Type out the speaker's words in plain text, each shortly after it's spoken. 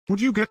Would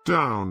you get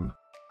down?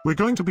 We're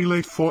going to be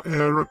late for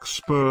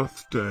Eryk's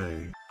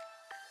birthday.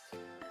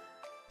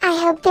 I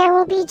hope there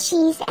will be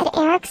cheese at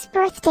Eryk's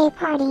birthday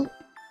party.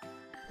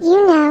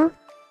 You know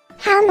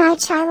how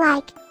much I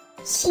like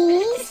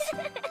cheese.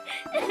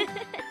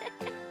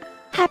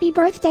 Happy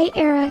birthday,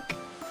 Eryk.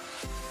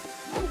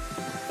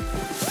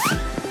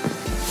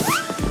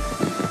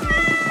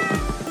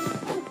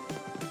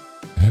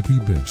 Happy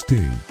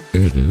birthday,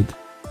 Eryk.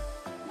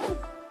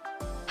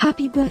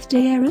 Happy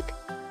birthday, Eryk.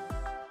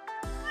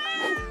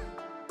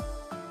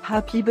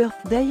 Happy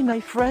birthday,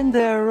 my friend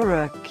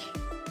Eryk.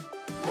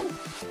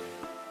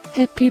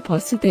 Happy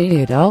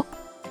birthday, Eryk.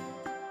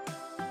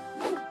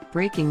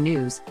 Breaking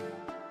news.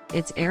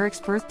 It's Eryk's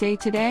birthday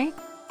today?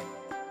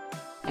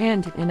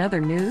 And in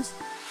other news,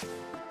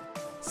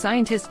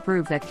 scientists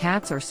prove that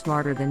cats are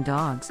smarter than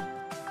dogs.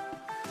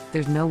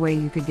 There's no way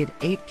you could get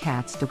 8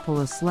 cats to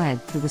pull a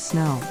sled through the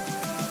snow.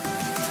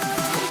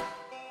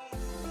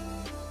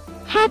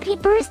 Happy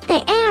birthday,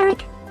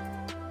 Eryk.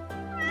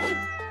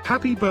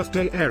 Happy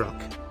birthday,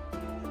 Eryk.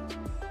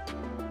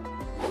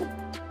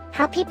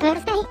 Happy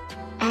birthday,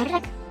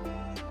 Eryk.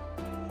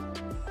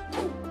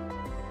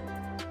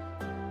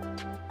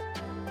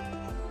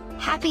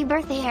 Happy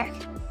birthday,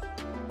 Eryk.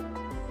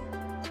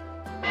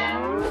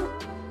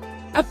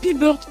 Happy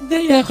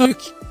birthday,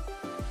 Eryk.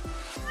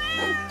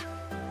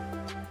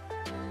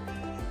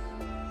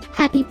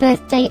 Happy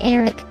birthday,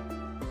 Eryk.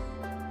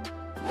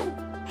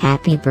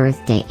 Happy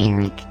birthday,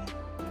 Eryk.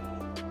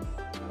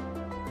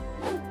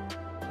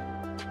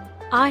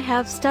 I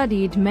have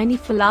studied many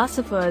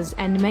philosophers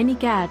and many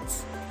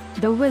cats.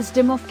 The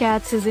wisdom of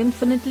cats is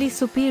infinitely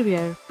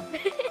superior.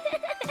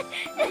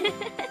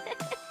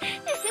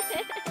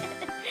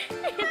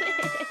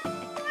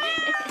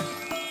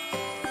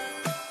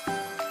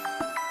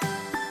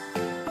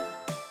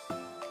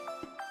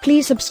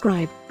 Please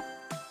subscribe,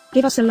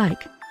 give us a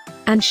like,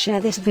 and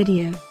share this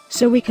video,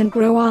 so we can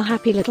grow our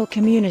happy little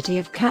community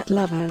of cat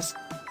lovers.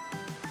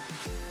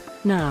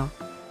 Now,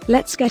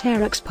 let's get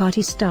Eryk's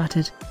party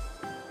started.